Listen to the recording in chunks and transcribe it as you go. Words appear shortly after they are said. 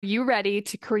You ready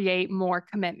to create more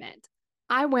commitment?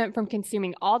 I went from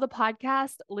consuming all the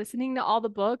podcasts, listening to all the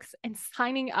books, and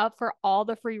signing up for all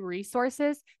the free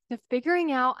resources to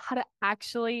figuring out how to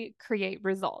actually create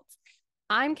results.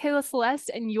 I'm Kayla Celeste,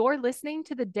 and you're listening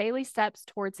to the Daily Steps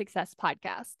Toward Success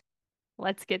podcast.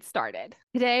 Let's get started.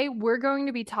 Today, we're going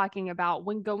to be talking about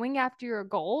when going after your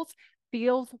goals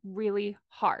feels really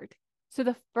hard. So,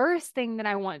 the first thing that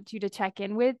I want you to check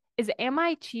in with is, am I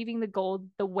achieving the goal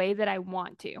the way that I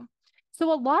want to?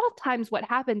 So, a lot of times, what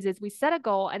happens is we set a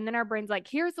goal and then our brain's like,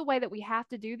 here's the way that we have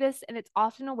to do this. And it's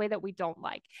often a way that we don't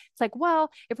like. It's like,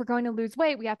 well, if we're going to lose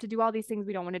weight, we have to do all these things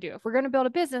we don't want to do. If we're going to build a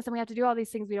business, then we have to do all these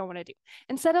things we don't want to do.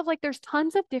 Instead of like, there's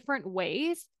tons of different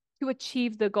ways to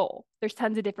achieve the goal. There's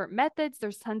tons of different methods,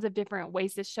 there's tons of different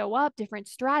ways to show up, different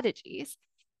strategies.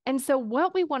 And so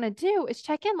what we want to do is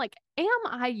check in like, am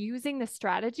I using the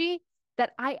strategy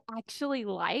that I actually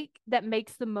like that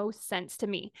makes the most sense to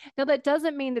me? Now that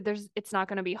doesn't mean that it's not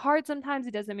going to be hard sometimes.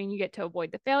 It doesn't mean you get to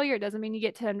avoid the failure. It doesn't mean you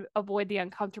get to avoid the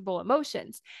uncomfortable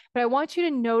emotions. But I want you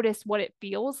to notice what it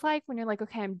feels like when you're like,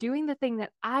 okay, I'm doing the thing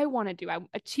that I want to do. I'm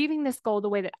achieving this goal the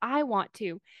way that I want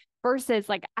to versus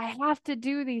like I have to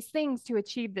do these things to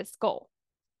achieve this goal.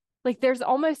 Like there's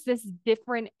almost this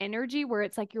different energy where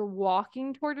it's like you're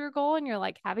walking toward your goal and you're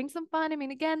like having some fun. I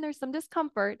mean, again, there's some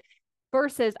discomfort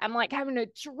versus I'm like having to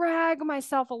drag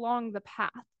myself along the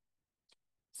path.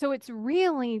 So it's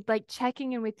really like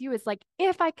checking in with you is like,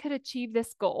 if I could achieve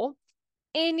this goal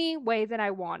any way that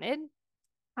I wanted,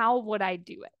 how would I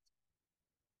do it?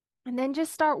 And then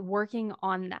just start working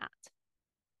on that.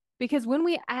 Because when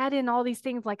we add in all these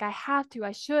things like I have to,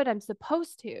 I should, I'm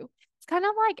supposed to, it's kind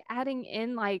of like adding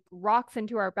in like rocks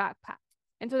into our backpack.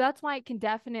 And so that's why it can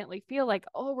definitely feel like,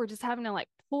 oh, we're just having to like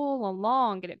pull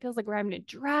along and it feels like we're having to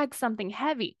drag something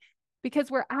heavy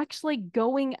because we're actually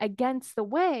going against the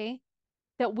way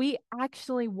that we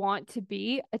actually want to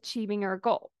be achieving our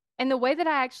goal. And the way that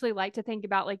I actually like to think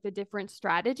about like the different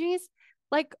strategies,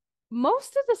 like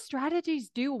most of the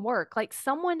strategies do work. Like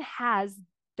someone has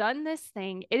done this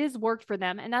thing, it has worked for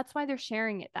them, and that's why they're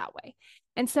sharing it that way.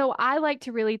 And so I like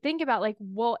to really think about like,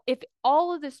 well, if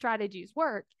all of the strategies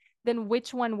work, then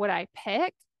which one would I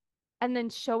pick? And then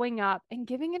showing up and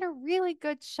giving it a really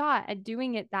good shot at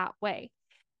doing it that way.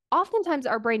 Oftentimes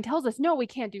our brain tells us, no, we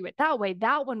can't do it that way.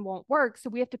 That one won't work. So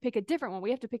we have to pick a different one. We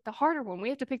have to pick the harder one. We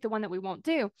have to pick the one that we won't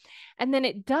do. And then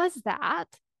it does that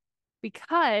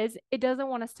because it doesn't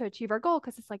want us to achieve our goal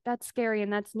because it's like, that's scary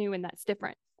and that's new and that's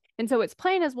different. And so its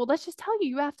plan is, well, let's just tell you,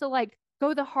 you have to like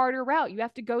go the harder route. You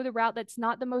have to go the route that's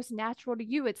not the most natural to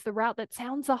you. It's the route that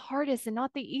sounds the hardest and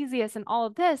not the easiest and all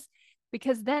of this,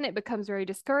 because then it becomes very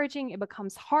discouraging. It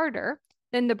becomes harder.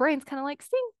 Then the brain's kind of like,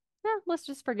 see, let's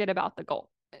just forget about the goal.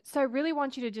 So I really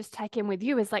want you to just check in with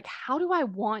you is like, how do I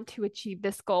want to achieve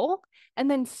this goal? And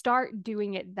then start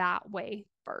doing it that way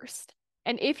first.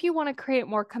 And if you want to create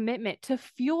more commitment to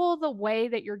fuel the way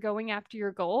that you're going after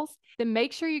your goals, then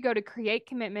make sure you go to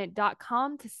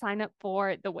createcommitment.com to sign up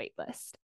for the waitlist.